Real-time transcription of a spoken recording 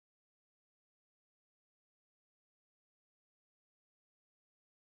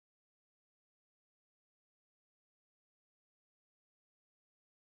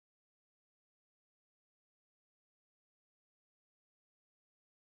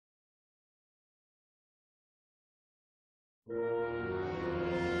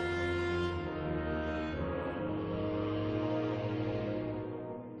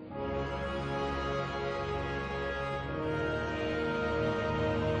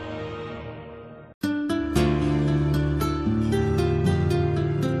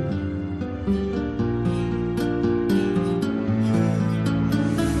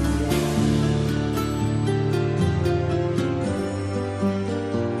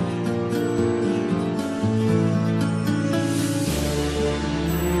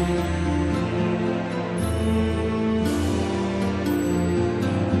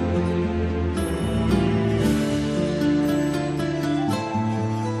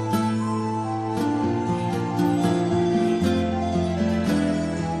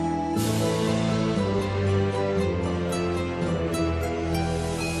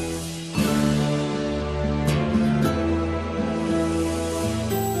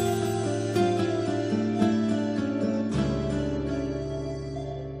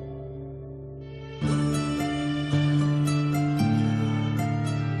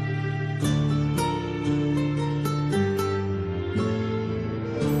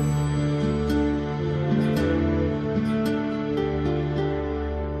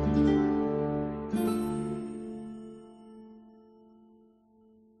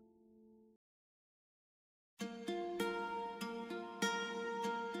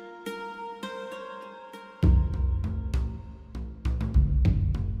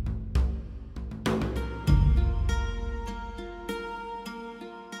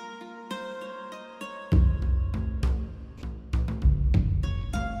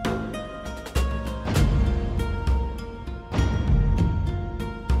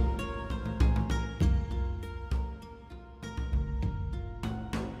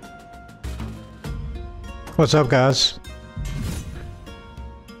What's up, guys?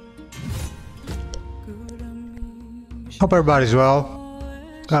 Hope everybody's well.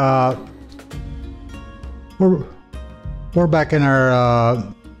 We're back in our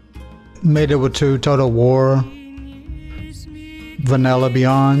Medieval 2 Total War Vanilla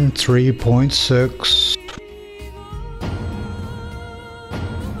Beyond 3.6.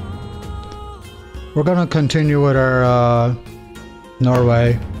 We're gonna continue with our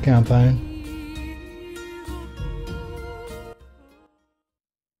Norway campaign.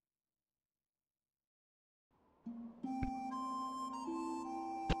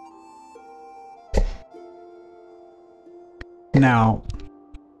 Now,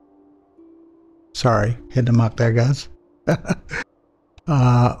 sorry, hit the muck there, guys.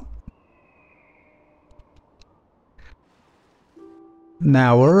 Now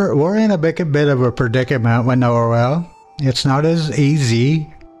we're in a bit of a predicament with Norway. It's not as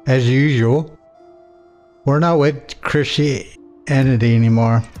easy as usual. We're not with Christianity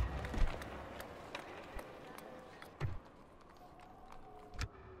anymore.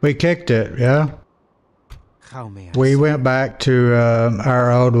 We kicked it, yeah. We went back to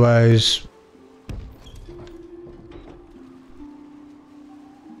our old ways.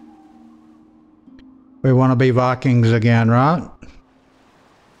 We want to be Vikings again, right?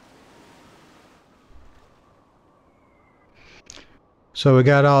 So we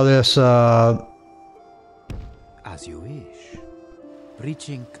got all this as you wish.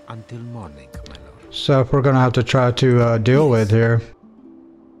 Reaching until morning, my lord. Stuff we're gonna have to try to deal with here.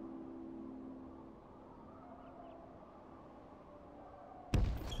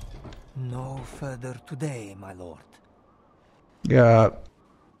 No further today, my lord. Yeah.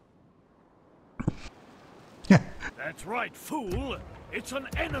 That's right, fool. It's an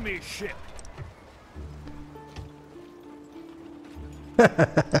enemy ship.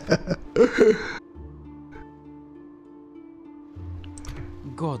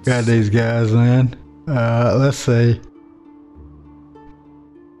 Got these guys, man. Let's see.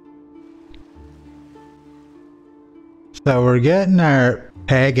 So we're getting our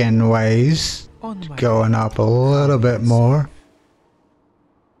pagan ways going up a little bit more.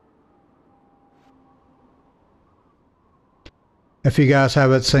 If you guys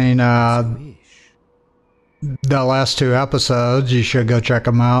haven't seen the last two episodes, you should go check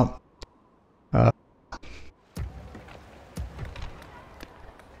them out.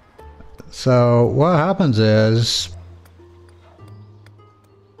 So what happens is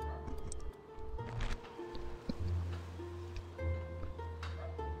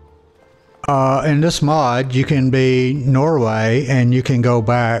in this mod you can be Norway and you can go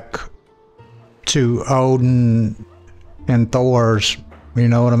back to Odin and Thor's, you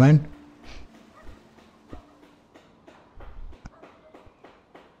know what I mean?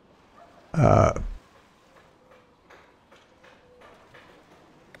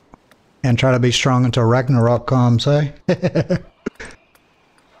 and try to be strong until Ragnarok comes, eh?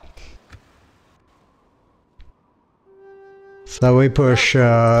 So we push,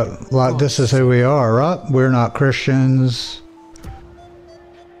 like this is who we are, right? We're not Christians.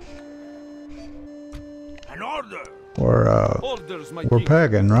 An order. Orders, my We're king.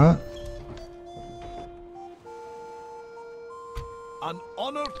 pagan, right? An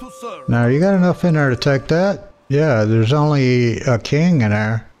honor to serve. Now, you got enough in there to take that? Yeah, there's only a king in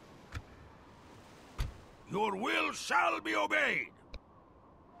there. Your will shall be obeyed.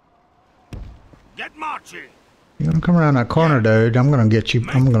 Get marching. You're gonna come around that corner, dude. I'm gonna get you.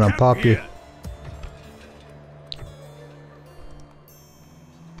 I'm gonna pop you.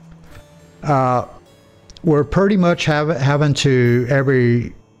 We're pretty much having to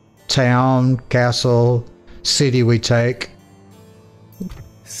every town, castle, city we take.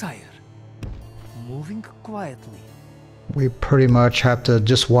 Sire, moving quietly. We pretty much have to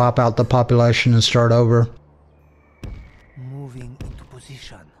just wipe out the population and start over. Moving into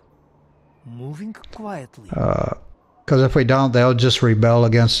position. Moving quietly. Because if we don't, they'll just rebel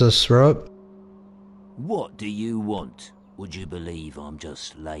against us, right? What do you want? Would you believe I'm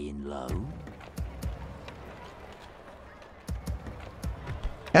just laying low?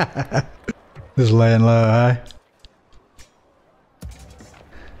 Just laying low, eh?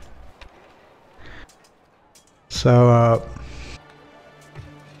 So, a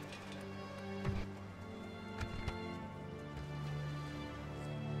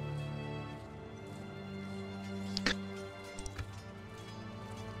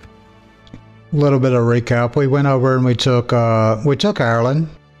little bit of recap. We went over and we took Ireland.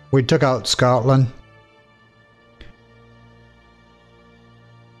 We took out Scotland.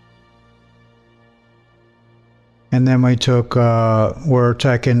 And then we took, we're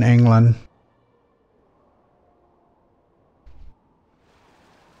taking England.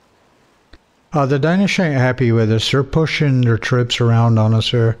 The Danish ain't happy with us. They're pushing their troops around on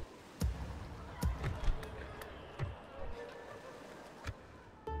us here.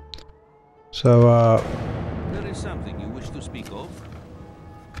 So, There is something you wish to speak of?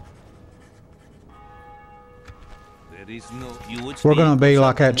 There is no... You would we're gonna be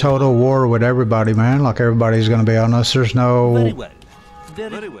like at total war with everybody, man. Like everybody's gonna be on us. There's no... Very well.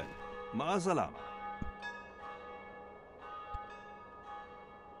 Very well. Ma'asalama.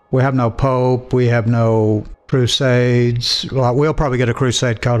 We have no pope. We have no crusades. Well, we'll probably get a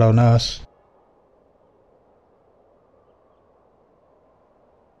crusade called on us.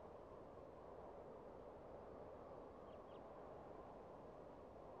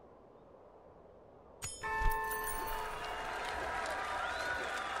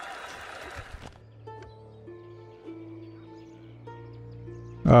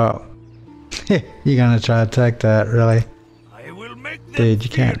 Oh. You're gonna try to take that, really? I will make them Dude, you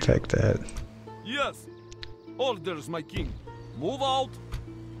fear can't take that. Yes. Orders, my king. Move out.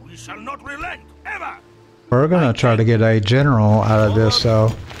 We shall not relent, ever. We're gonna try to get a general out of this, though.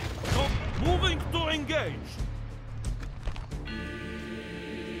 So, moving to engage.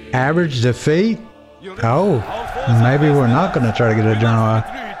 Average defeat? Oh, maybe we're not gonna try to get a general out.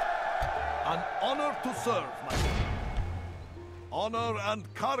 An honor to serve, my king. Honor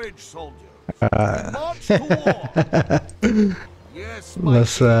and courage, soldier. March to war. Yes, my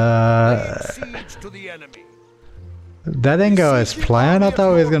Let's, king. Lay siege to the enemy. that didn't go as planned. I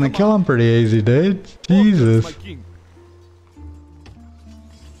thought we was gonna kill him pretty easy, dude. Jesus. Orders, my king.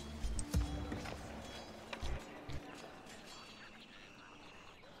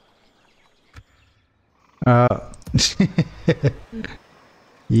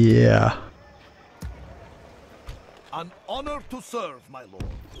 Yeah. An honor to serve, my lord.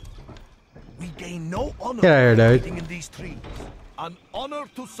 We gain no honor Get out of here, dude. fighting in these trees. An honor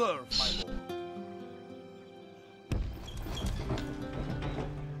to serve, my lord.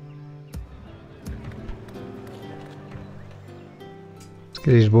 Let's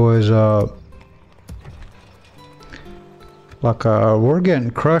get these boys like we're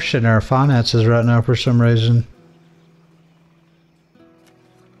getting crushed in our finances right now for some reason.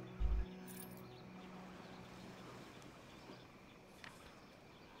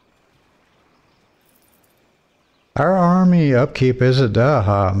 Our army upkeep isn't that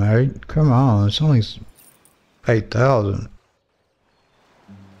high, mate. Come on, it's only 8,000.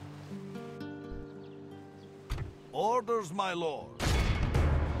 Orders, my lord.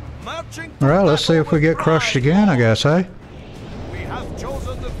 Marching. Alright, let's see if we get crushed again, I guess, eh? We have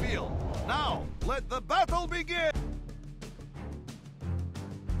chosen the field. Now, let the battle begin.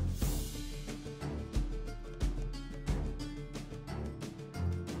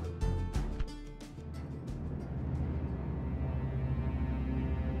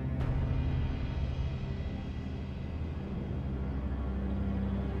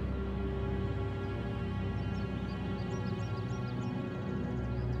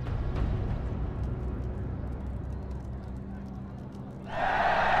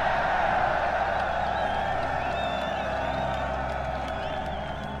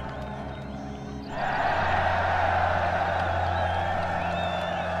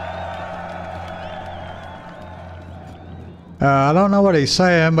 I don't know what he's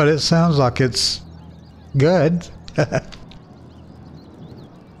saying, but it sounds like it's good.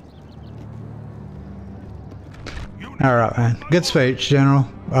 Alright, man. Good speech, General.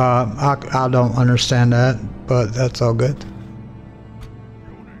 I don't understand that, but that's all good.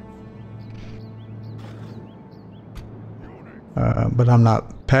 But I'm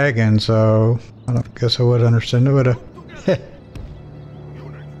not pagan, so I don't guess I would understand it, would I?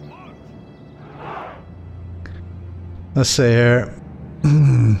 Let's see here.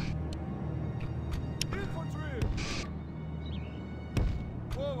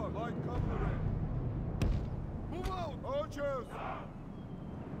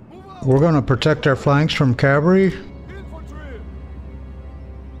 We're going to protect our flanks from cavalry.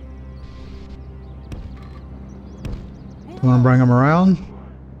 Want to bring them around?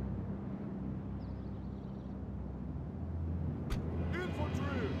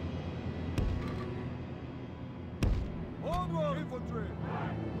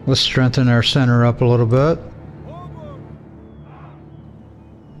 Let's strengthen our center up a little bit.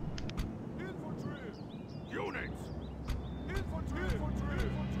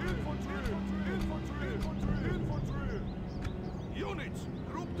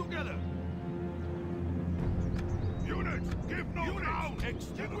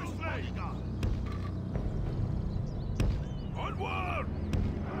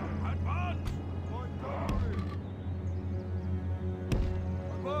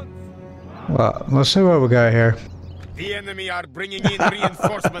 Well, let's see what we got here. The enemy are bringing in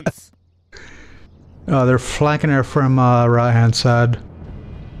reinforcements. Oh, they're flanking her from right-hand side.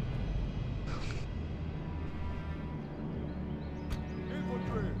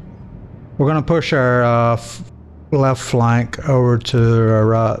 We're gonna push our left flank over to our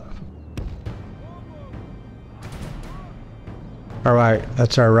right. All right,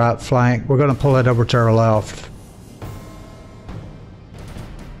 that's our right flank. We're gonna pull it over to our left.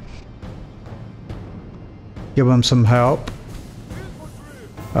 Give them some help.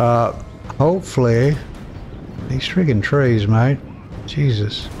 Hopefully, these freaking trees, mate.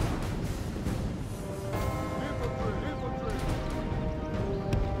 Jesus.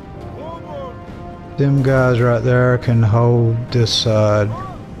 Them guys right there can hold this side.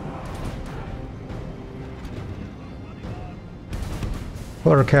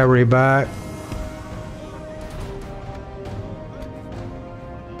 Pull our cavalry back.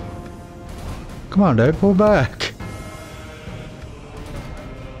 Come on, dude, pull back.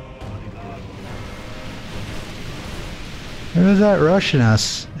 Who's that rushing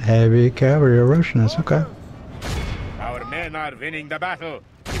us? Heavy cavalry are rushing us, okay. Our men are winning the battle.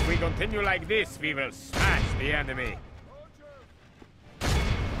 If we continue like this, we will smash the enemy.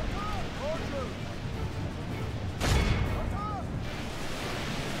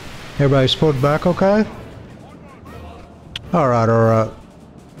 Everybody's pulled back, okay? Alright, alright.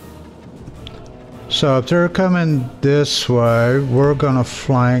 So if they're coming this way, we're gonna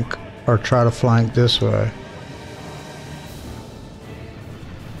flank or try to flank this way.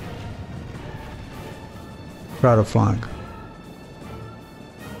 Try to flank.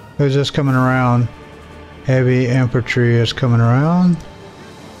 Who's this coming around? Heavy infantry is coming around.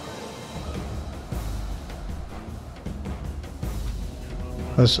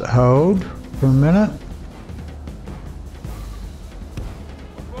 Let's hold for a minute.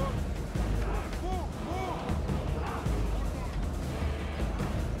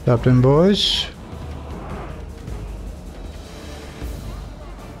 Stop them, boys.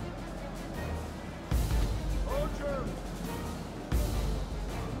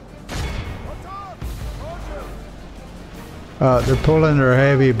 They're pulling their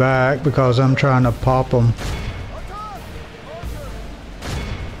heavy back because I'm trying to pop them.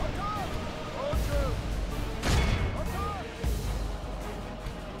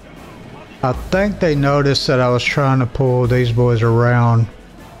 I think they noticed that I was trying to pull these boys around.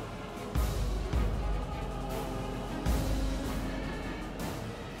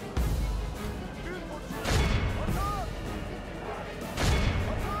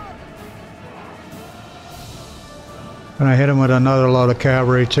 And I hit him with another load of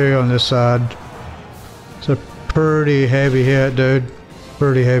cavalry too on this side. It's a pretty heavy hit, dude.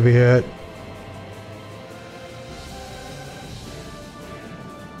 Pretty heavy hit.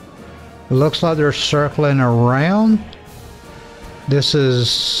 It looks like they're circling around. This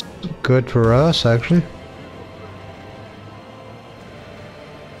is good for us, actually.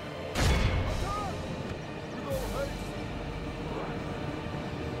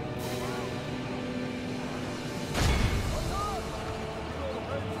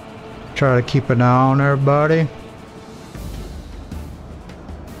 Try to keep an eye on everybody.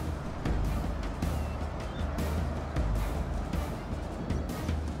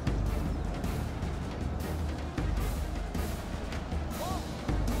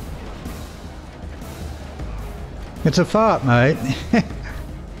 It's a fight, mate.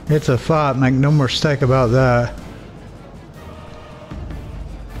 It's a fight. Make no mistake about that.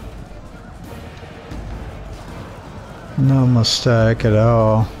 No mistake at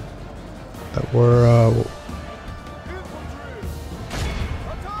all. That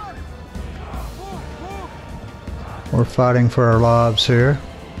we're fighting for our lives here.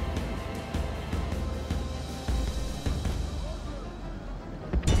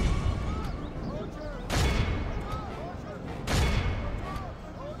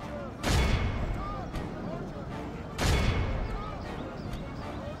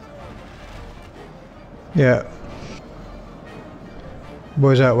 Yeah.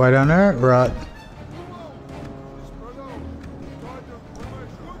 Boys that way down there? Right.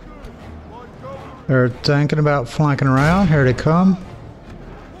 They're thinking about flanking around. Here they come.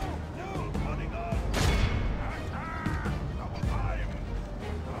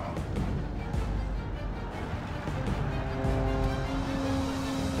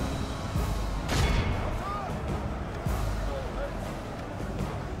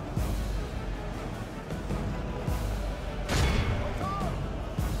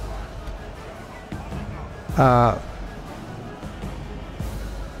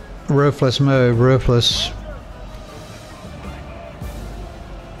 Ruthless move, ruthless.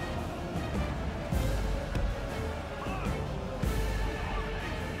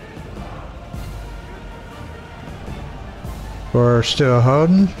 We're still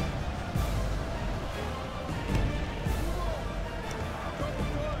holding.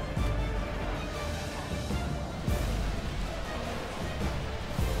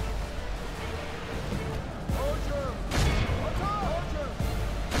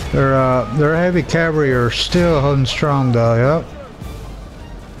 Their heavy cavalry are still holding strong though, yep.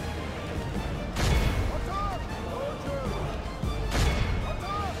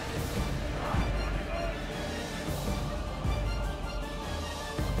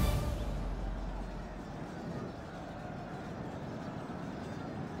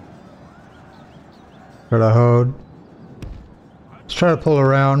 Try to hold. Let's try to pull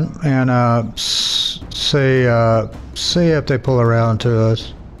around and see if they pull around to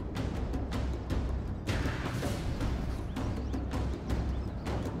us.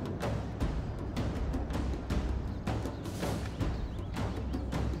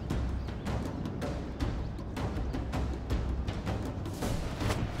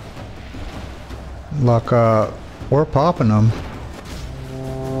 Like, we're popping them.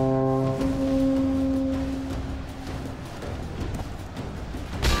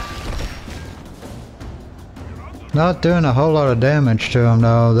 Not doing a whole lot of damage to them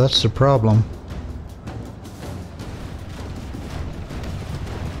though, that's the problem.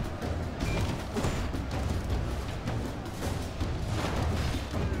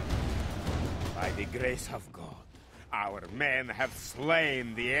 By the grace of God, our men have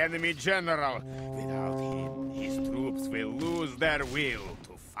slain the enemy general. Without him, his troops will lose their will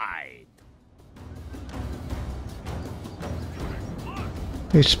to fight.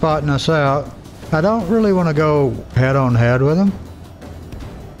 He's spotting us out. I don't really want to go head on head with him.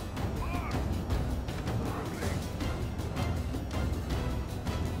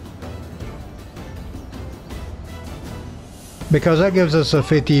 Because that gives us a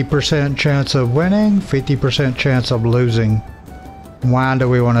 50% chance of winning, 50% chance of losing. Why do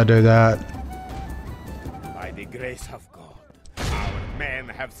we want to do that? By the grace of God, our men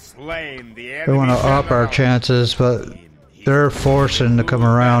have slain the enemy We want to up our general. chances, but they're forcing to come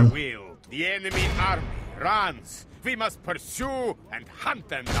around. The enemy army runs. We must pursue and hunt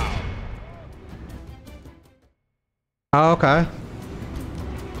them down. Oh, okay.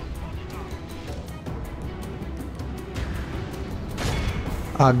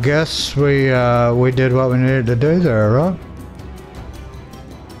 I guess we did what we needed to do there, right?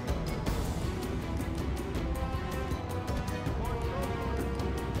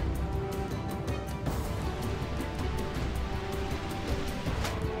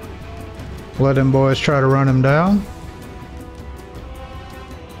 Let them boys try to run him down.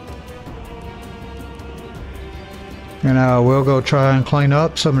 And we'll go try and clean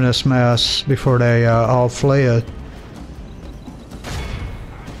up some of this mess before they all fled.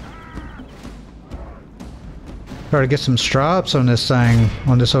 Try to get some stripes on this thing,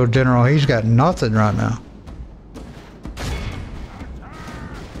 on this old general. He's got nothing right now.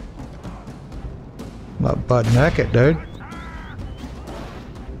 About butt naked, dude.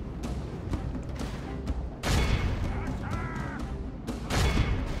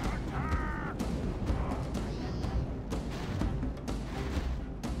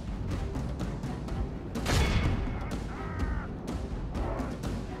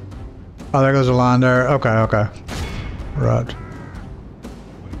 Oh, there goes a line there. Okay, okay. Right.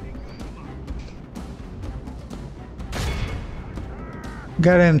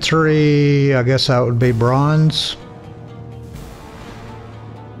 Got him 3, I guess that would be bronze.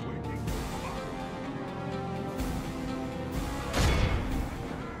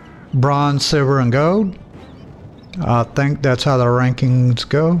 Bronze, silver, and gold. I think that's how the rankings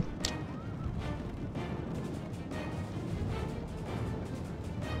go.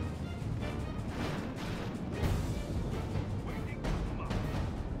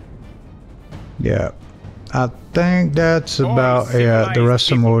 Yeah, I think that's about it. The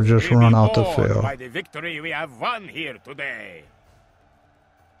rest of them will just run out the field. By the victory we have won here today.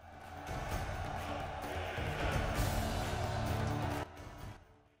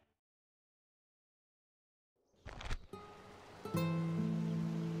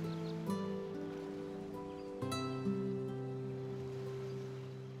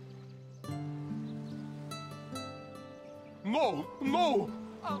 No, no!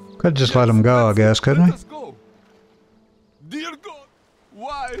 Could just let them go, I guess, couldn't we? Let us go. Dear God,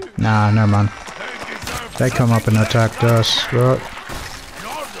 why? Nah, never mind. They come up and attacked us, right? In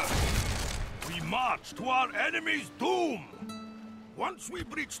order. We march to our enemy's doom. Once we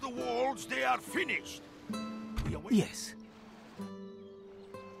breach the walls, they are finished. We await. Yes.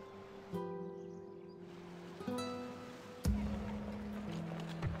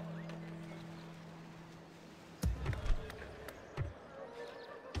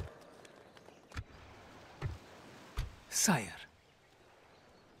 Sire.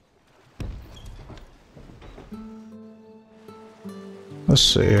 Let's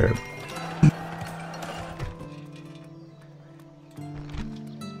see here.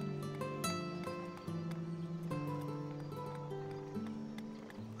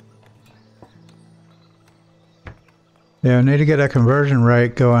 Yeah, I need to get that conversion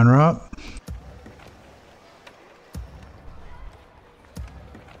rate going, right?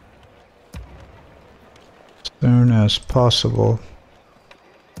 Soon as possible.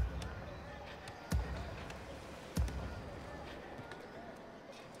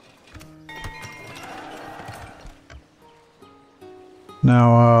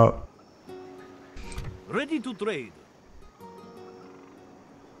 Now, Ready to trade.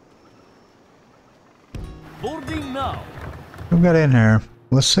 Boarding now. who got in here?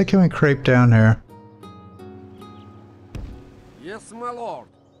 Let's see, can we creep down here? Yes, my lord.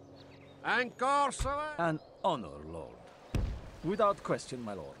 Anchor, sir. An honor, Lord. Without question,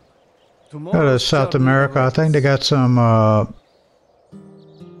 my lord. Go to South America. I think they got some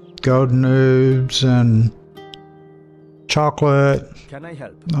golden noobs and chocolate, Can I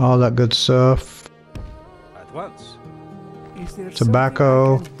help? all that good stuff. At once. Is there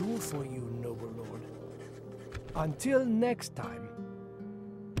Tobacco. something I can do for you, noble lord? Until next time.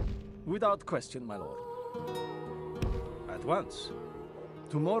 Without question, my lord. At once.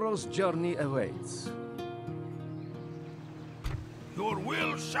 Tomorrow's journey awaits. Your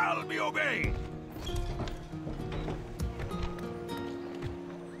will shall be obeyed.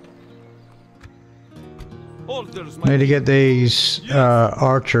 Orders, my Need to get these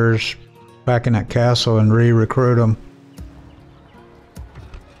archers back in that castle and re-recruit them.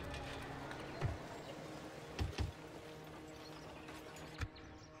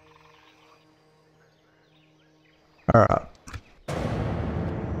 All right.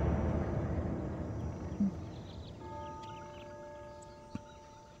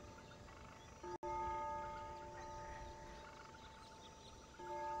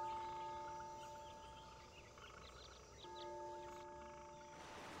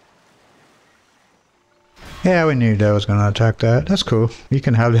 Yeah, we knew that was going to attack that. That's cool. You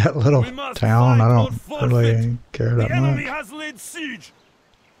can have that little We must town. fight I or don't forfeit. really care The that enemy much. has laid siege.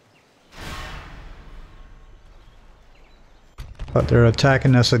 But they're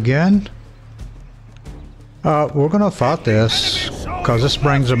attacking us again. We're going to fight this because this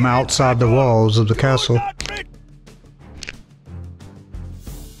brings them outside the walls of the castle. Do not make-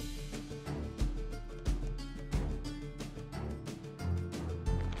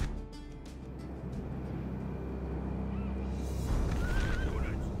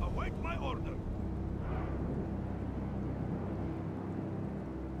 Units, await my order.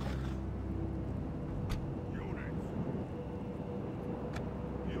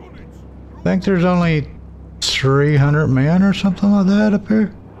 Units, I think there's only 300 men or something like that up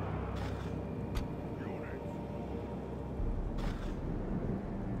here.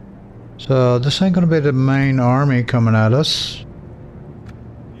 So this ain't going to be the main army coming at us.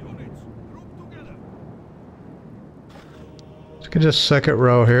 units, group together. Let's get this second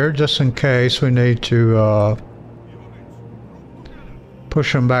row here just in case we need to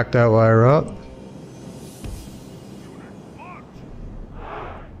push them back that way, right?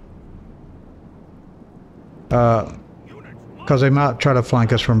 Because they might try to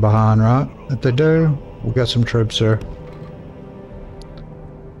flank us from behind, right? If they do, we'll get some troops there.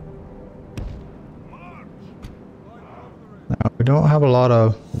 Now, we don't have a lot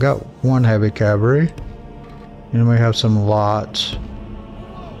of... We got one heavy cavalry. And we have some lots.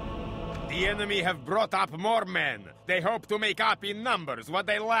 The enemy have brought up more men. They hope to make up in numbers what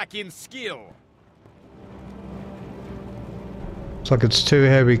they lack in skill. Looks like it's 2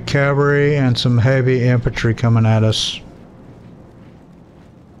 heavy cavalry and some heavy infantry coming at us.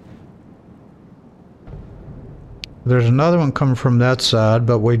 There's another one coming from that side,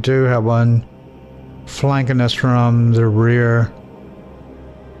 but we do have one flanking us from the rear.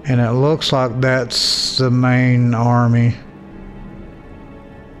 And it looks like that's the main army.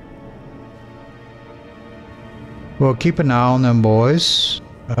 Well, keep an eye on them, boys.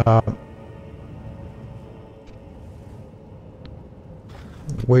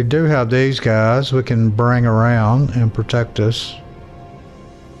 We do have these guys we can bring around and protect us.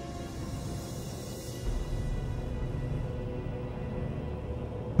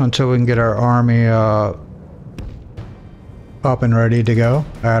 Until we can get our army up and ready to go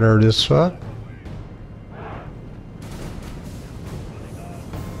at her this way.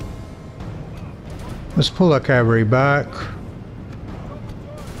 Let's pull our cavalry back.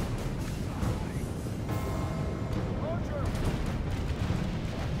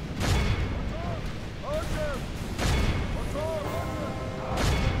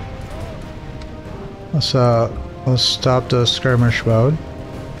 Let's stop the skirmish mode.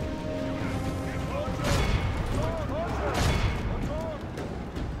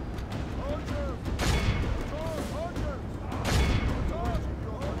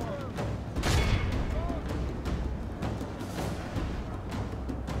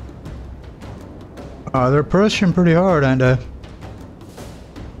 They're pushing pretty hard, ain't they?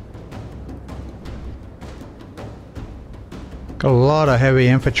 Got a lot of heavy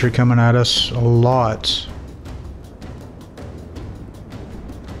infantry coming at us. A lot.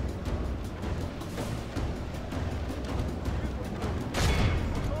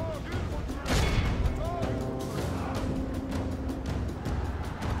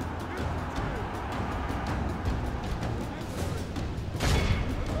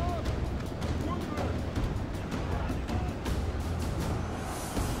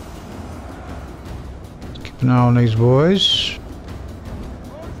 Keep an eye on these boys.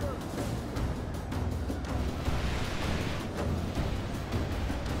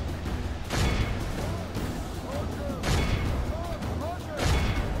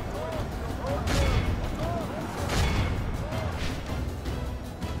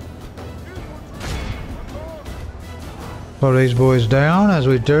 Slow these boys down as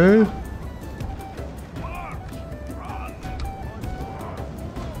we do.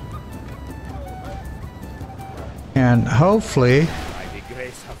 And hopefully, By the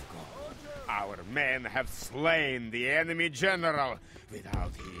grace of God, our men have slain the enemy general.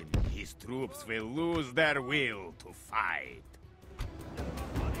 Without him, his troops will lose their will to fight.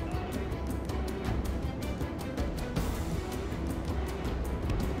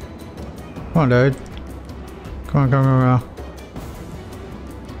 come on, dude. Come on, come on, come on.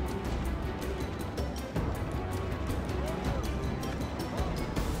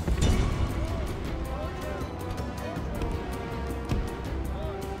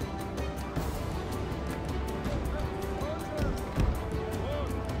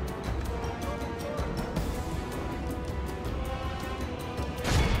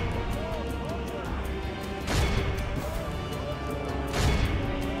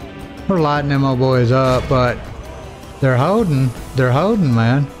 We're lighting them old boys up, but they're holding,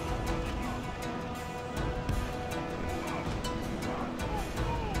 man.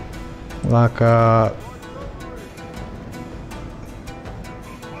 Like,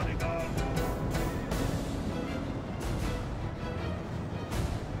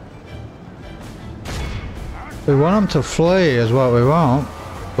 we want them to flee is what we want,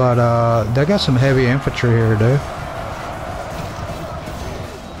 but they got some heavy infantry here, dude.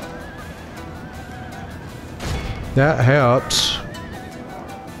 That helps.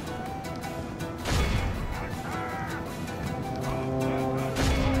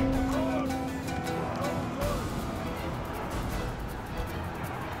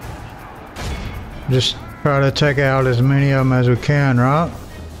 Just try to take out as many of them as we can, right?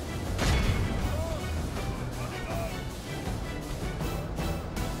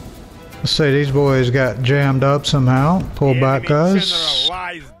 Let's see, these boys got jammed up somehow. Pull back, guys. The general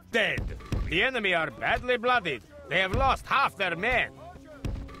lies dead. The enemy are badly blooded. They have lost half their men.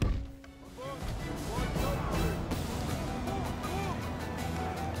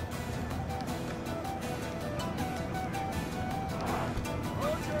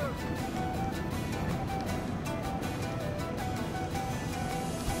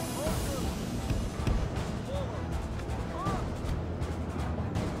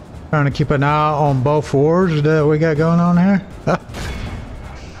 Trying to keep an eye on both wars that we got going on here.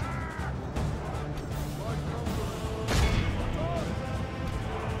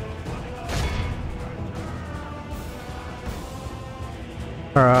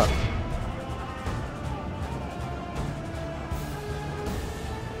 Alright.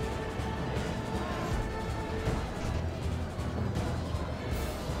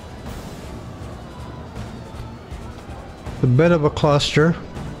 A bit of a cluster.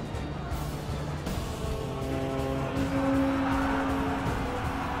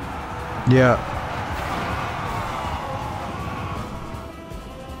 Yeah.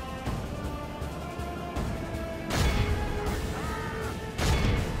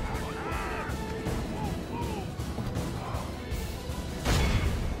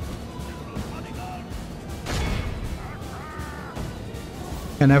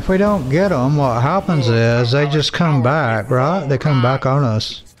 And if we don't get them, what happens is they just come back, right? They come back on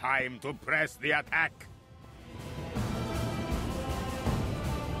us. It's time to press the attack.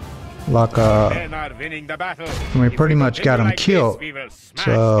 Like, Men are winning the battle. we If pretty we much got continue them like killed. this, we will smash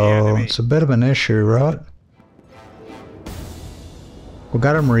the So enemy. it's a bit of an issue, right? We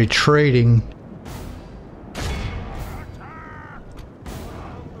got them retreating.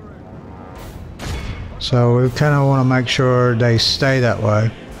 So we kind of want to make sure they stay that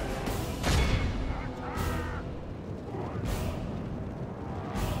way.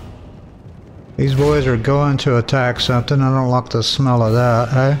 These boys are going to attack something. I don't like the smell of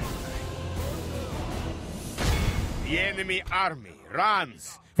that, eh? The enemy army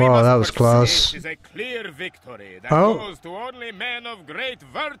runs. Whoa, that was close. This is a clear victory that Oh. goes to only men of great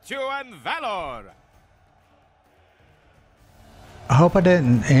virtue and valor. I hope I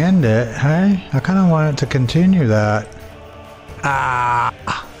didn't end it, hey? I kind of wanted to continue that. Ah!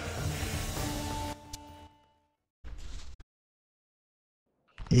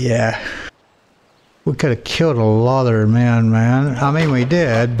 Yeah. We could have killed a lot of their men, man. I mean, we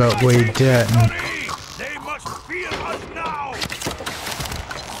did, but we didn't. They must fear us now.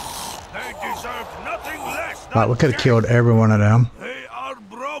 They deserve nothing less than Like, we could have death. killed every one of them. They are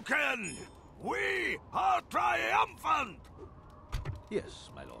broken. We are triumphant. Yes,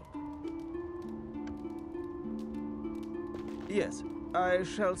 my lord. Yes, I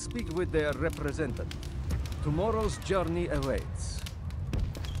shall speak with their representative. Tomorrow's journey awaits.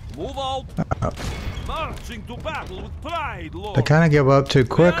 Move out. Marching to battle with pride, Lord. They kind of give up too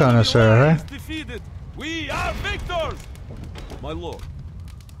quick on us there, The enemy huh? lies defeated. We are victors. My lord.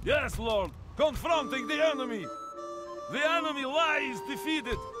 Yes, Lord. Confronting the enemy. The enemy lies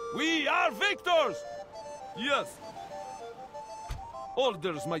defeated. We are victors. Yes.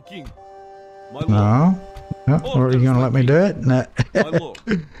 Orders, my king. My lord. No? No? Are you gonna let me do it? No. My lord.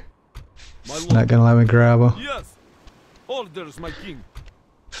 My lord. Not gonna let me grab him. Yes. Orders, my king.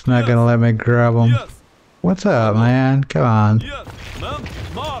 It's not gonna let me grab him. Yes. What's up, man? Come on. Yes. Men,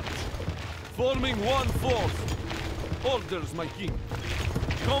 march. Forming one force. Orders, my king.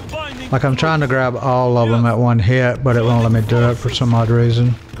 Combining. Like, I'm trying to troops. grab all of them at one hit, but it won't let me do it for some odd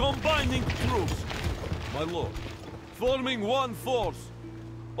reason. Combining troops. My lord. Forming one force.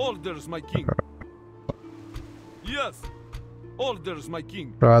 Orders, my king. Yes. Orders, my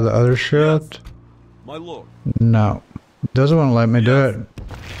king. Try the other shit. My lord. No. Doesn't want to let me do it.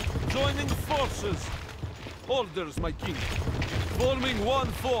 Joining forces. Orders, my king. Forming one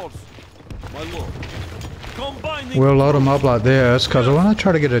force. My lord. Combining. We'll load them up like this, because I want to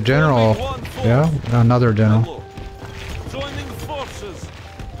try to get a general. Yeah, another My general. lord. Joining forces.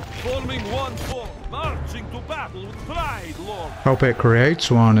 Forming one force. Marching to battle with pride, Lord. Hope it creates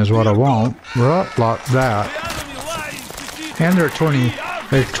one is what I want. Right, like The that. enemy lies defeated. And they're 20. We are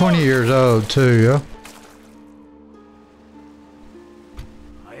They're victors. 20 years old too, yeah.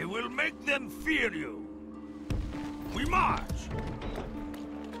 I will make them fear you. We march.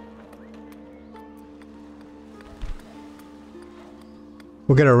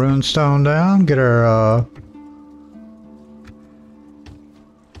 We'll get our rune stone down. Get our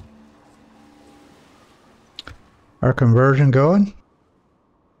conversion going.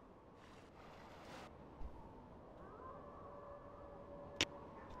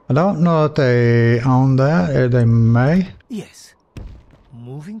 I don't know if they own that, or they may. Yes.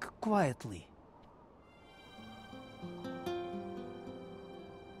 Moving quietly.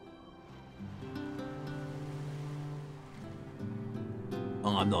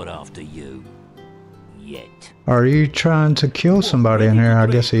 I'm not after you. Yet. Are you trying to kill somebody in here? I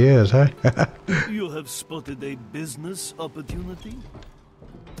guess he is, hey? You have spotted a business opportunity?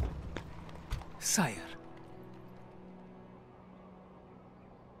 Sire,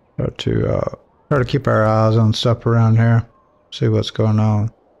 Try to keep our eyes on stuff around here. See what's going on.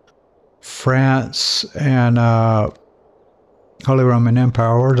 France and Holy Roman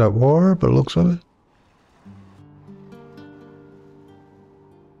Empire were at war, but it looks like it.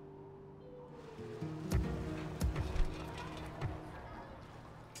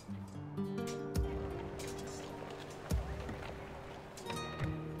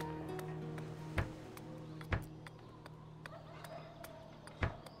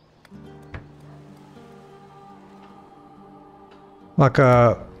 Like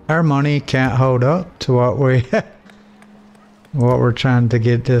our money can't hold up to what we're trying to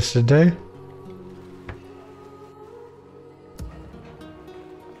get this to do.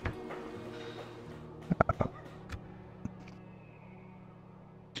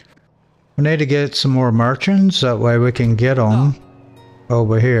 We need to get some more merchants, that way we can get them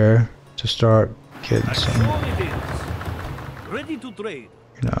over here to start getting some. Ready to trade.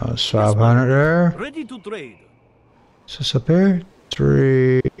 You know, it's 500 there. Ready to trade. Is this up here?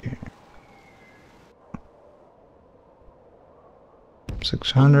 3.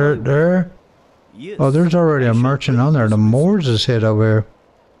 600 there. Yes, Oh, there's already a merchant on there. The Moors is hit over here.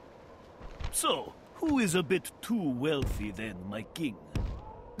 So, who is a bit too wealthy then, my king?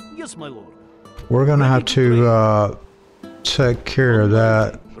 Yes, my lord. We're gonna have to take care of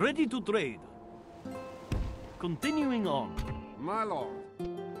that. Ready to trade. Continuing on. My lord.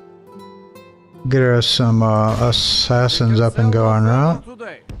 Get us some assassins up and going, right?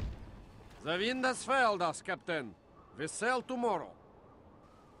 Today. The wind has failed us, Captain. We sail tomorrow.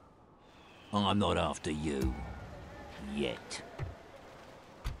 I'm not after you. Yet.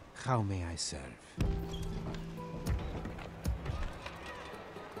 How may I serve?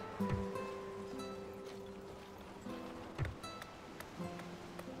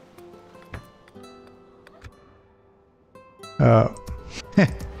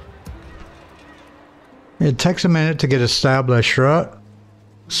 It takes a minute to get established, right?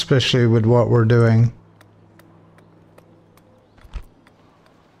 Especially with what we're doing.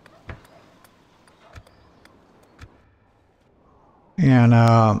 And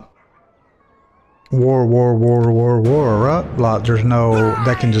war, right? Like there's no,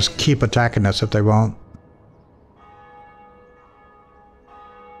 they can just keep attacking us if they want.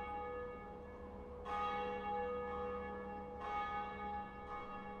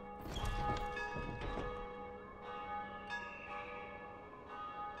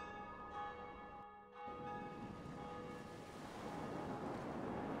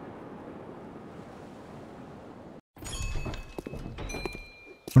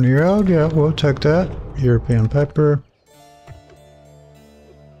 When you're out, yeah, we'll take that. European pepper.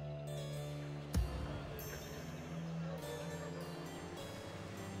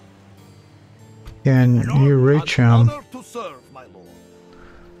 Can you reach him? Because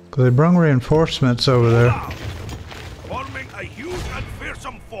they brought reinforcements over there. Forming a huge and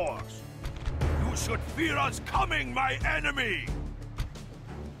fearsome force. You should fear us coming, my enemy!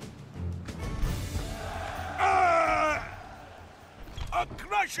 A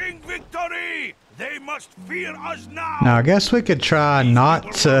crushing victory! They must fear us now! Now, I guess we could try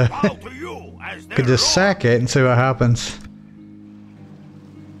not to... could just sack it and see what happens.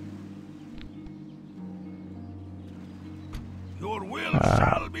 Your will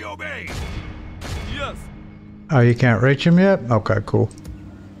shall be obeyed! Yes! Oh, you can't reach him yet? Okay, cool.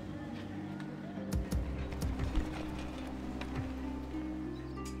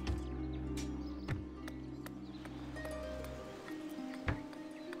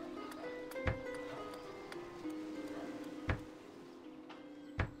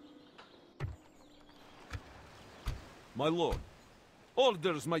 My lord.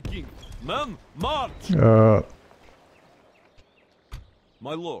 Orders, my king. Men, march!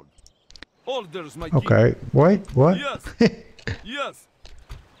 My lord. Orders, my king. Okay, wait, what? Yes! Yes!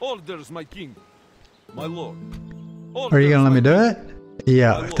 Orders, my king. My lord. Orders, Are you gonna let me do it?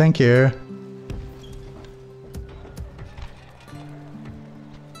 Yeah, thank you.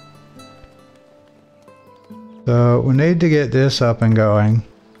 So, we need to get this up and going.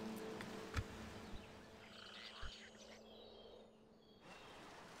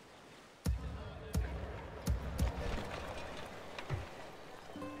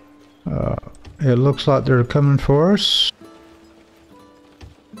 It looks like they're coming for us.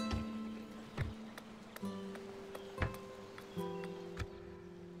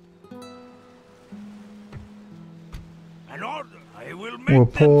 An order. I will make We'll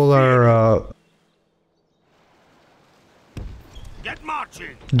pull our get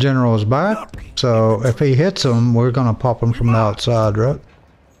marching. generals back. So if he hits them, we're gonna pop him from the outside, right?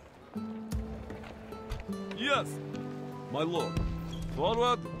 Yes! My lord.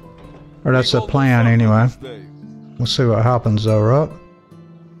 Forward! Or that's the plan anyway. We'll see what happens though, right?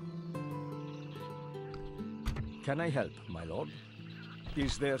 Can I help, my lord?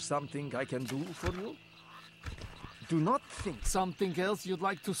 Is there something I can do for you? Do not think. Something else you'd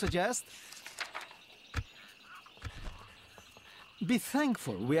like to suggest? Be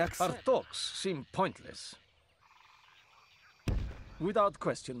thankful we Our accept. talks seem pointless. Without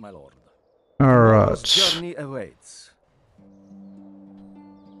question, my lord. Alright. Journey awaits.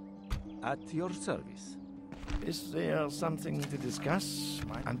 At your service. Is there something to discuss?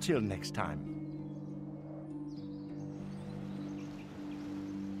 Until next time.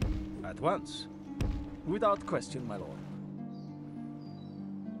 At once. Without question, my lord.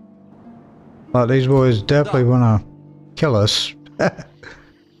 Well, these boys definitely want to kill us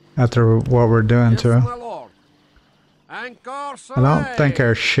after what we're doing to them. I don't think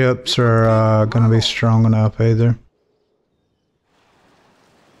our ships are going to be strong enough either.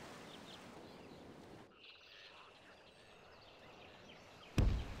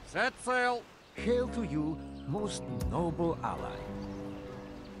 Set sail. Hail to you, most noble ally.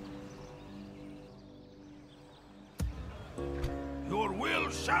 Your will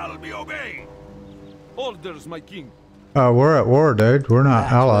shall be obeyed. Orders, my king. We're at war, dude. We're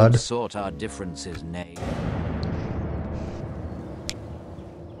not allied. Sort our differences, nay.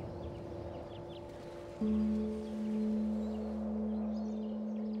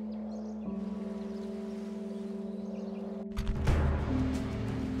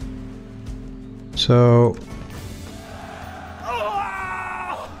 So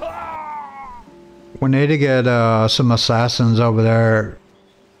we need to get some assassins over there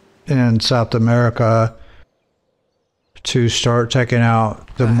in South America to start taking out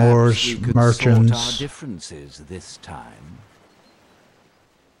the Moors merchants. Sort our differences this time.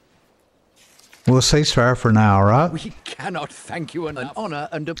 We'll ceasefire for now, right? We cannot thank you enough. An honor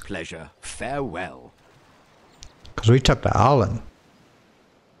and a pleasure. Farewell. Because we took the island.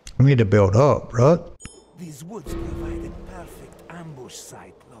 We need to build up, right? These woods provide a perfect ambush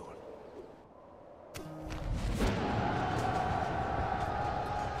site, Lord.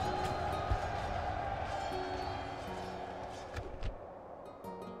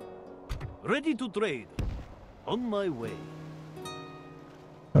 Ready to trade. On my way.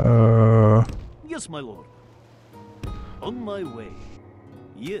 Yes, my lord. On my way.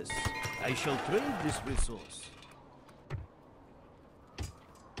 Yes, I shall trade this resource.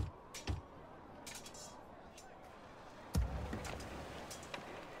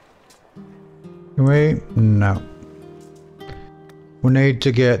 Can we? No. We need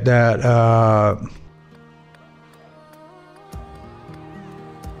to get that,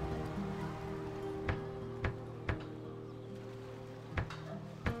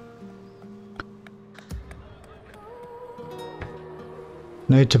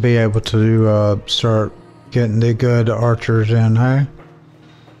 need to be able to start getting the good archers in, hey?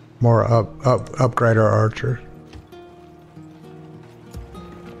 More upgrade our archers.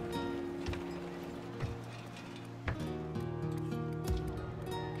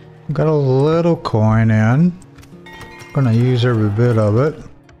 Got a little coin in. Gonna use every bit of it.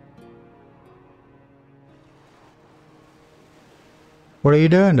 What are you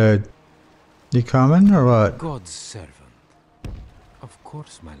doing, dude? You coming or what? God's servant. Of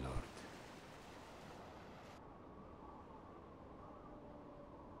course, my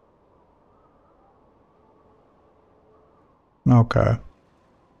lord. Okay.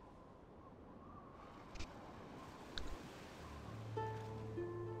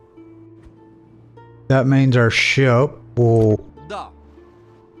 That means our ship will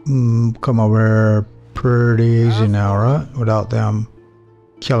come over here pretty easy now, right? Without them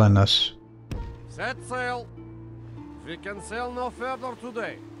killing us. Set sail. We can sail no further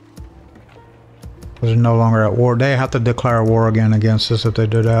today. We're no longer at war. They have to declare war again against us if they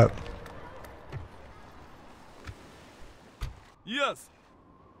do that. Yes.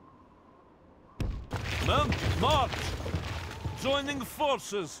 Men, march! Joining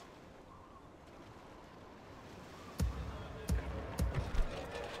forces.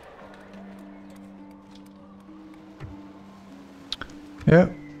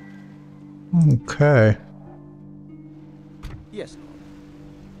 Yep. Okay. Yes.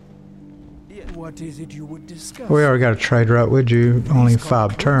 Yes. What is it you would discuss? We already got a trade route with you. Only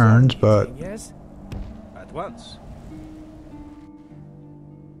 5 turns, but Yes. At once.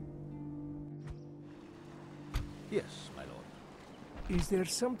 Yes, my lord. Is there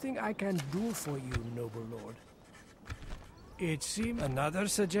something I can do for you, noble lord? It seems another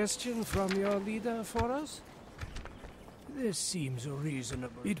suggestion from your leader for us? This seems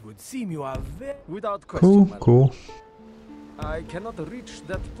reasonable. It would seem you are very... Without question, my lord. cool. I cannot reach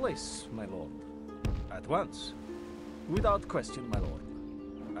that place, my lord. At once. Without question, my lord.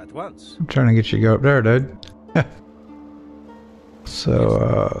 At once. I'm trying to get you to go up there, dude.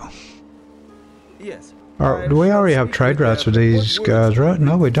 So, Yes. do we already have trade routes with these guys, right?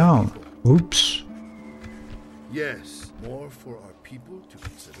 No, we don't. Oops. Yes, more for our people to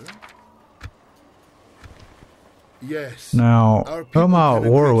consider. Yes. Now, who am I at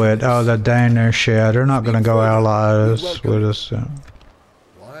war with? Oh, the Danish. Yeah, they're not going to go allies with us.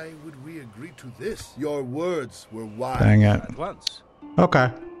 Why would we agree to this? Your words were wise. Dang it. At once.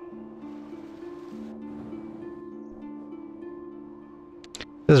 Okay.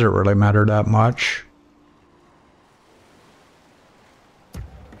 Does it really matter that much?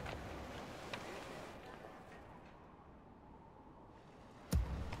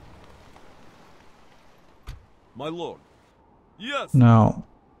 My lord. Yes. No.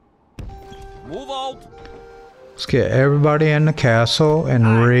 Move out. Let's get everybody in the castle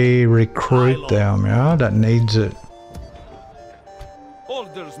and re-recruit them, yeah? That needs it.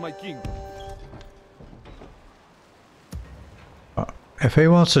 Orders, my king. If he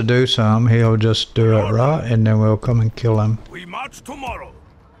wants to do something, he'll just do it, right? And then we'll come and kill him. We march tomorrow.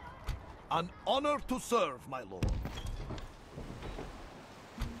 An honor to serve, my lord.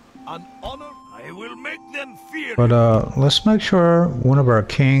 An honor. I will make them fear. But let's make sure one of our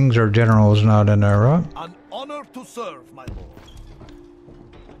kings or generals not in there, right? An honor to serve, my lord.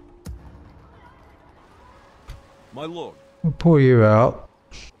 My lord. We'll pull you out.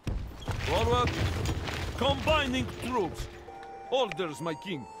 Forward. Combining troops. Orders, my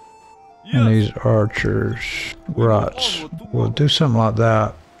king. Yes. And these archers. Right. We'll do something like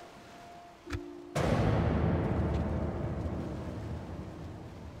that.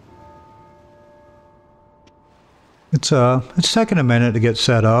 It's taking a minute to get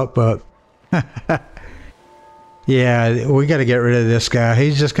set up, but yeah, we got to get rid of this guy.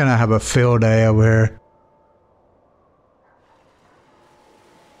 He's just gonna have a field day over here.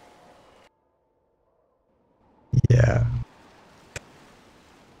 Yeah.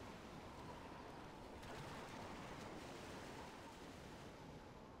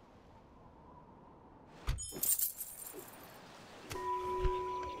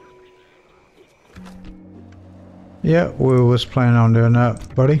 Yeah, we was planning on doing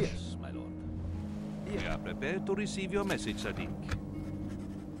that, buddy. Yes, my lord. We are prepared to receive your message, Sadiq.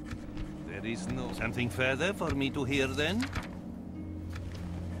 There is no... Something further for me to hear, then?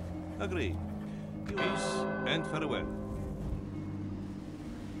 Agreed. Peace and farewell.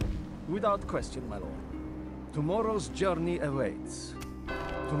 Without question, my lord. Tomorrow's journey awaits.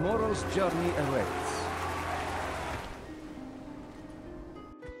 Tomorrow's journey awaits.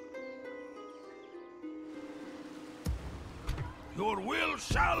 Your will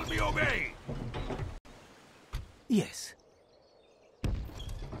shall be obeyed. Yes.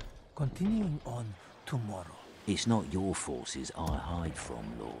 Continuing on tomorrow. It's not your forces I hide from,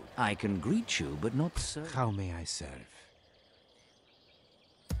 Lord. I can greet you, but not serve. How may I serve?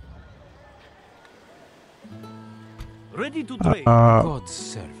 Ready to trade. God's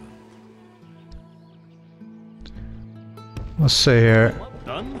servant. Let's see here.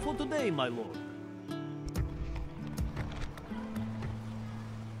 Done for today, my lord.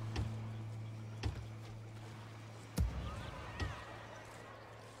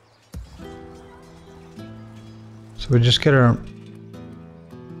 So we just get our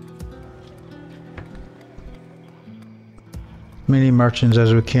many merchants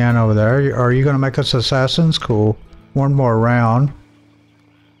as we can over there. Are you going to make us assassins? Cool. One more round.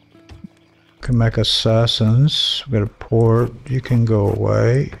 Can make assassins. We got a port. You can go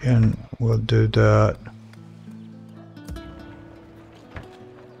away, and we'll do that.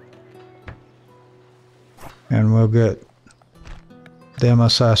 And we'll get them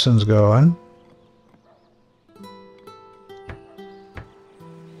assassins going.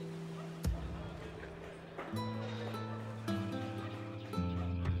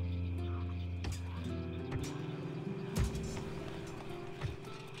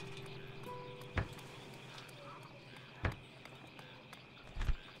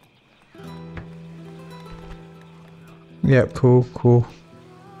 Yeah, cool, cool.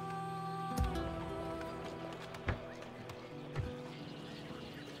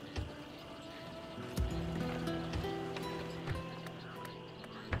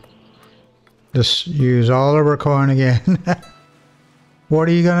 Just use all of our coin again. What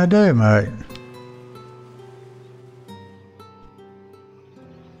are you gonna do, mate?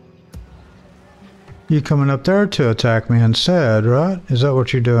 You coming up there to attack me instead, right? Is that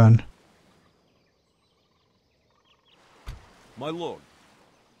what you're doing? My lord.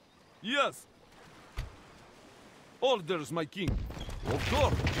 Yes. Orders, my king. Of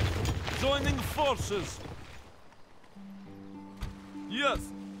course. Joining forces. Yes.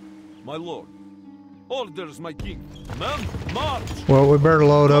 My lord. Orders, my king. Men, march! Well, we better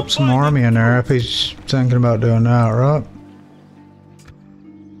load up some army in there if he's thinking about doing that, right?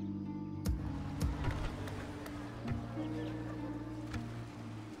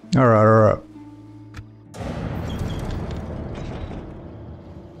 Alright, alright.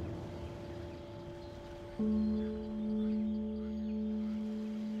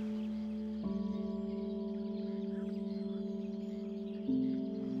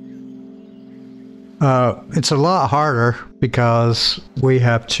 It's a lot harder because we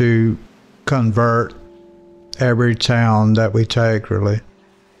have to convert every town that we take, really.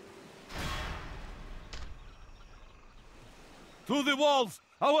 To the walls!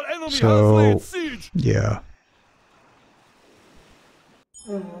 Our enemy has So, laid siege! yeah.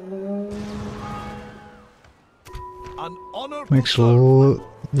 An honor Makes it to a serve.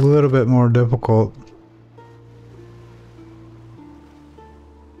 little bit more difficult.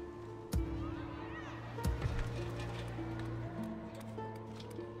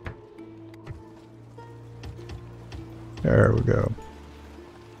 There we go.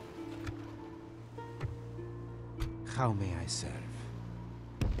 How may I serve?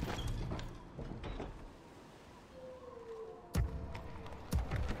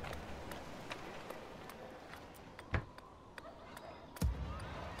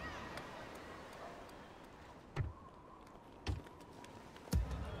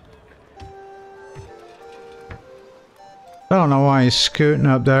 I don't know why he's scooting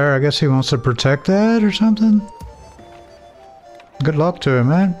up there. I guess he wants to protect that or something. Good luck to him,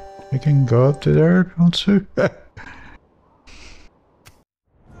 man. He can go up to there if he wants to.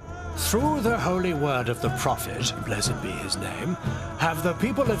 Through the holy word of the Prophet, blessed be his name, have the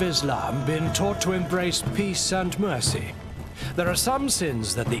people of Islam been taught to embrace peace and mercy. There are some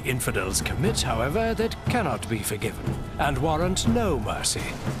sins that the infidels commit, however, that cannot be forgiven, and warrant no mercy.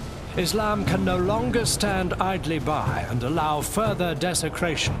 Islam can no longer stand idly by and allow further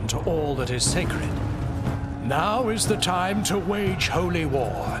desecration to all that is sacred. Now is the time to wage holy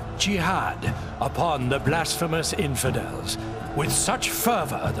war, jihad, upon the blasphemous infidels, with such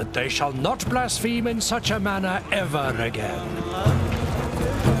fervor that they shall not blaspheme in such a manner ever again.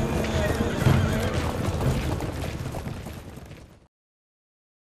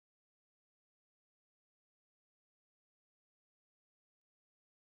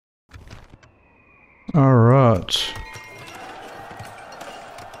 All right.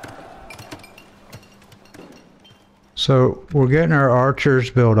 So we're getting our archers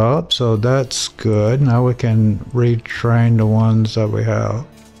built up, so that's good. Now we can retrain the ones that we have.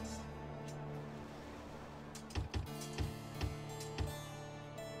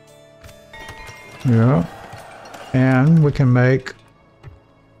 Yeah. And we can make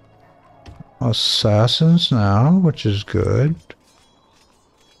assassins now, which is good.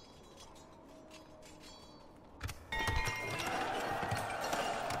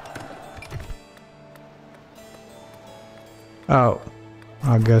 Oh,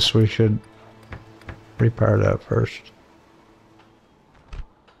 I guess we should repair that first.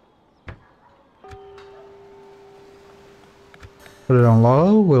 Put it on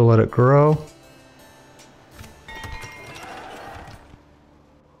low, we'll let it grow.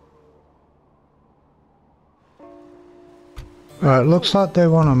 It looks like they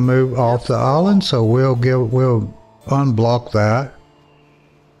want to move off the island, so we'll unblock that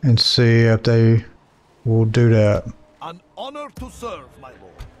and see if they will do that. An honor to serve, my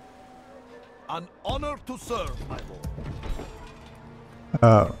lord. An honor to serve, my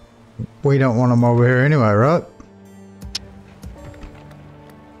lord. We don't want them over here anyway, right?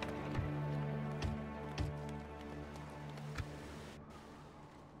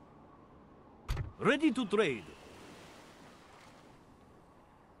 Ready to trade.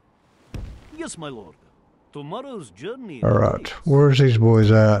 Yes, my lord. Tomorrow's journey. All right, where's these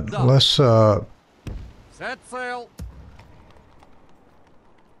boys at? Let's Set sail.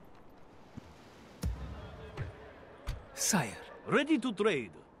 Sire. Ready to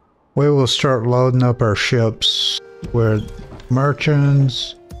trade. we will start loading up our ships with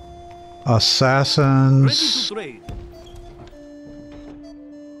merchants, Ready assassins, to trade.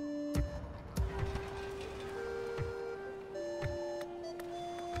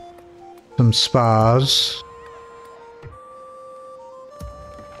 some spies.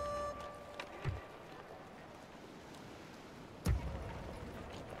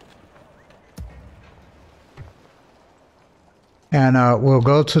 And we'll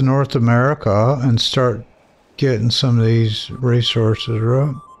go to North America and start getting some of these resources,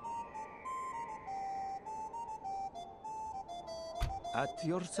 right? At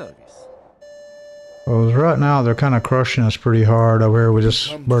your service. Well, right now they're kind of crushing us pretty hard over here with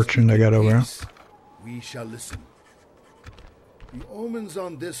this merchant they got over here. We shall listen. The omens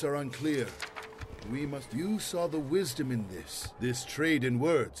on this are unclear. We must. You saw the wisdom in this. This trade in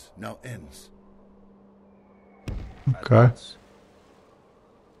words now ends. Okay.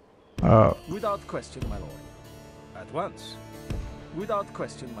 Without question, my lord. At once. Without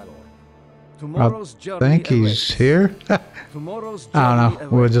question, my lord. I Tomorrow's journey think he's awaits. here. Tomorrow's journey I don't know.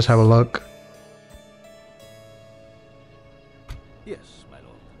 We'll awaits. just have a look. Yes, my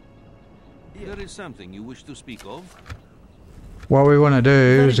lord. There is something you wish to speak of? What we want to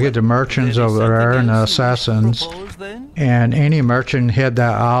do is get the merchants over there and the assassins. And any merchant hit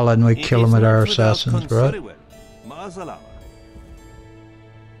that island, we kill them with our assassins, right?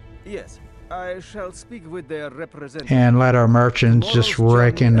 Yes, I shall speak with their representative. And let our merchants just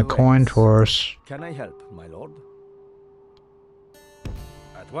rake in the coin for us. Can I help, my lord?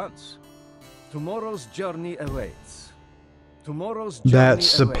 At once. Tomorrow's journey awaits. Tomorrow's journey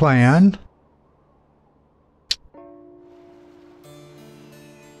That's the awaits. plan.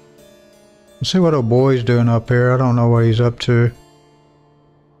 Let's see what old boy's doing up here. I don't know what he's up to.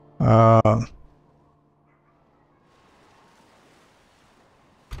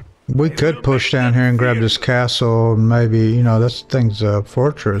 We could push down here and grab this castle, and maybe, you know, this thing's a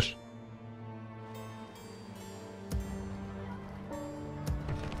fortress.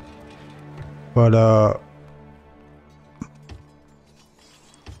 But,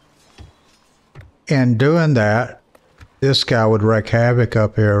 in doing that, this guy would wreak havoc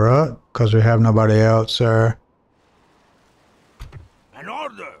up here, right? Because we have nobody else there. An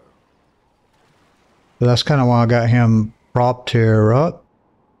order! So that's kind of why I got him propped here, right?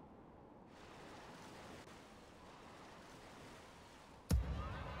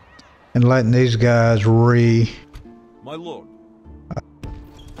 And letting these guys My lord.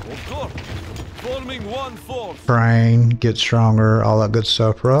 Of course. Forming one force. train, get stronger, all that good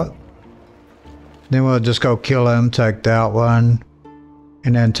stuff, right? Then we'll just go kill him, take that one,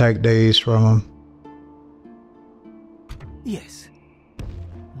 and then take these from him. Yes.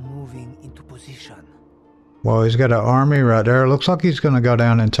 Moving into position. Well, he's got an army right there. Looks like he's going to go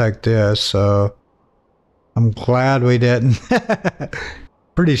down and take this, so I'm glad we didn't.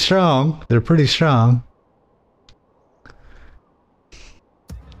 Pretty strong. They're pretty strong.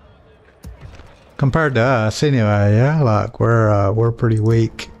 Compared to us, anyway, yeah, like we're pretty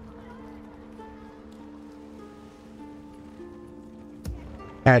weak.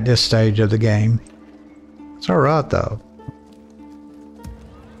 At this stage of the game. It's alright though.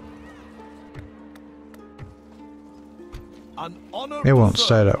 An honor It won't to stay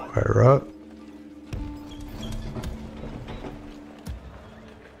serve, that way, right?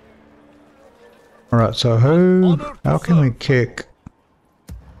 Alright, so how can we kick?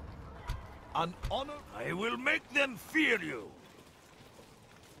 An honor. I will make them fear you.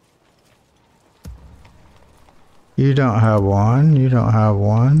 You don't have one, you don't have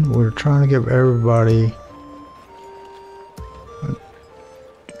one. We're trying to give everybody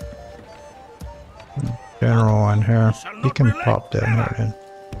general one here. You can pop down here then.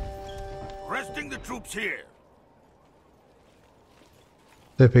 Resting the troops here.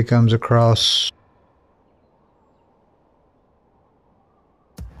 If he comes across.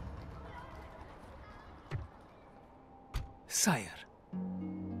 Sire.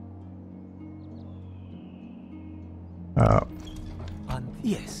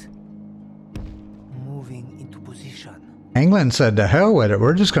 Yes. Moving into position. England said to hell with it,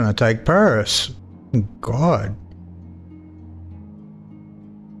 we're just gonna take Paris. God.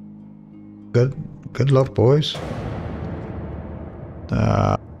 Good luck, boys.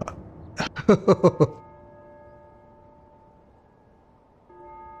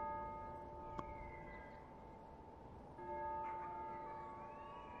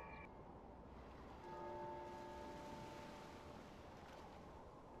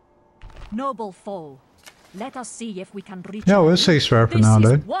 Noble foe, let us see if we can reach. Yeah, we'll ceasefire for now,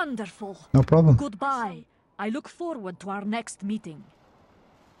 This is dude. wonderful. No problem. Goodbye. I look forward to our next meeting.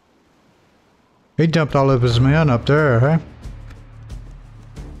 He dumped all of his men up there, huh?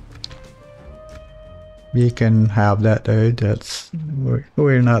 You can have that, dude. That's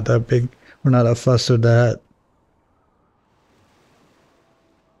we're not that big. We're not that fussed with that.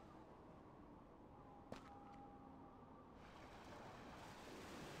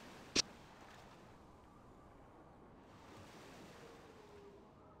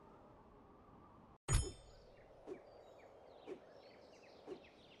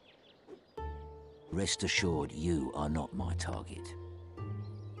 Rest assured, you are not my target.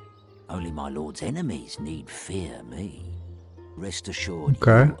 Only my lord's enemies need fear me. Rest assured,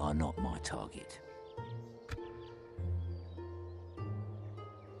 Okay. you are not my target.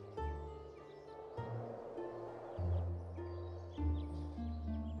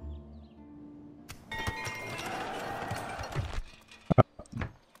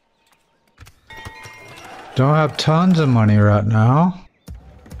 Don't have tons of money right now.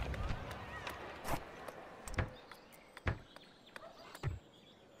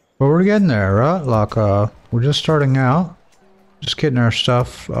 But we're getting there, right? Like, we're just starting out. Just getting our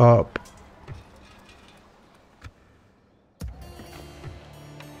stuff up.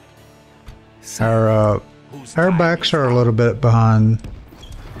 Our backs are a little bit behind,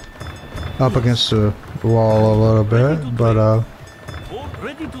 up against the wall a little bit, but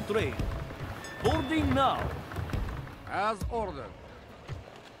ready to trade. Boarding now. As ordered.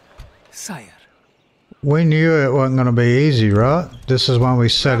 Sire. We knew it wasn't going to be easy, right? This is when we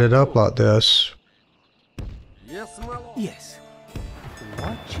set it up like this. Yes, my lord. Yes.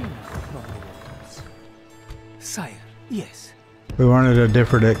 Watching from the waters. Sire. Yes. We wanted a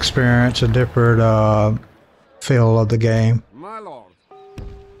different experience, a different feel of the game. My lord.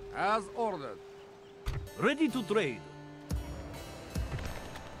 As ordered. Ready to trade.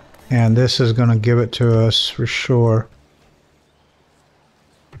 And this is going to give it to us for sure.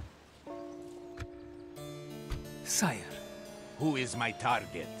 Sire. Who is my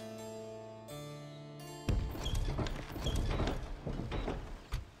target?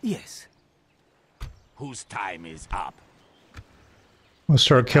 Yes. Whose time is up? We'll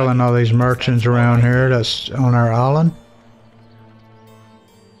start killing all these merchants around here that's on our island.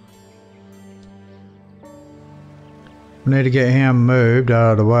 We need to get him moved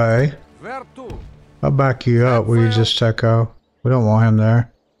out of the way. Where to? I'll back you up. Will you just take off? We don't want him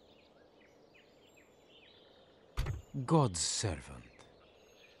there. God's servant.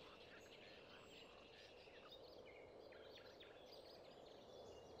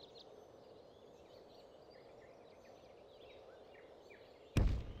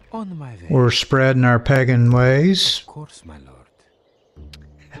 On my way. We're spreading our pagan ways. Of course, my lord.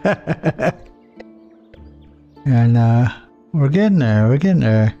 And we're getting there. We're getting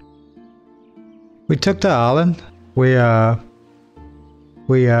there. We took the island. We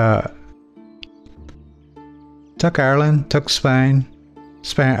took Ireland, took Scotland,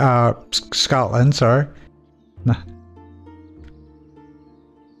 sorry.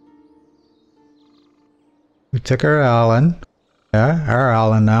 We took our island. Yeah, our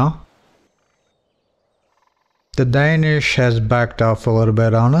island now. The Danish has backed off a little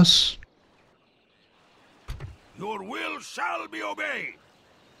bit on us. Your will shall be obeyed.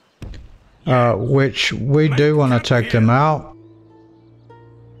 Which we do want to take them out.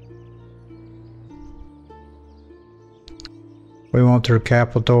 We want their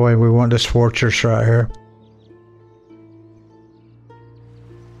capital and we want this fortress right here.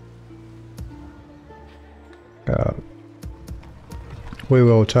 We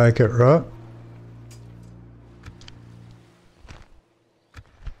will take it, right?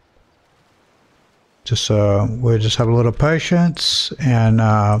 Just we'll just have a little patience, and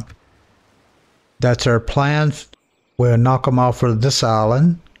that's our plan. We'll knock them off of this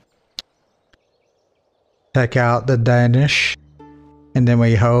island, take out the Danish, and then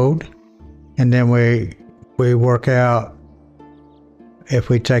we hold, and then we work out if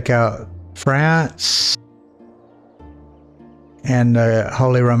we take out France and the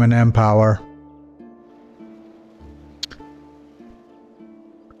Holy Roman Empire.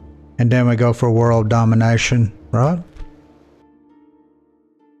 And then we go for world domination, right?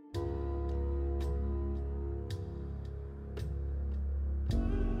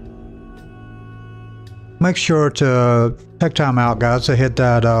 Make sure to take time out, guys, to hit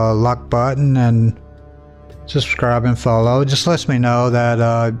that like button and subscribe and follow. It just lets me know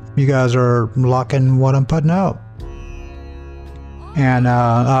that you guys are liking what I'm putting out. And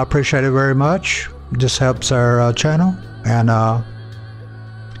I appreciate it very much. It just helps our channel. And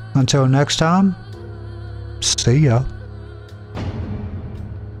until next time, see ya.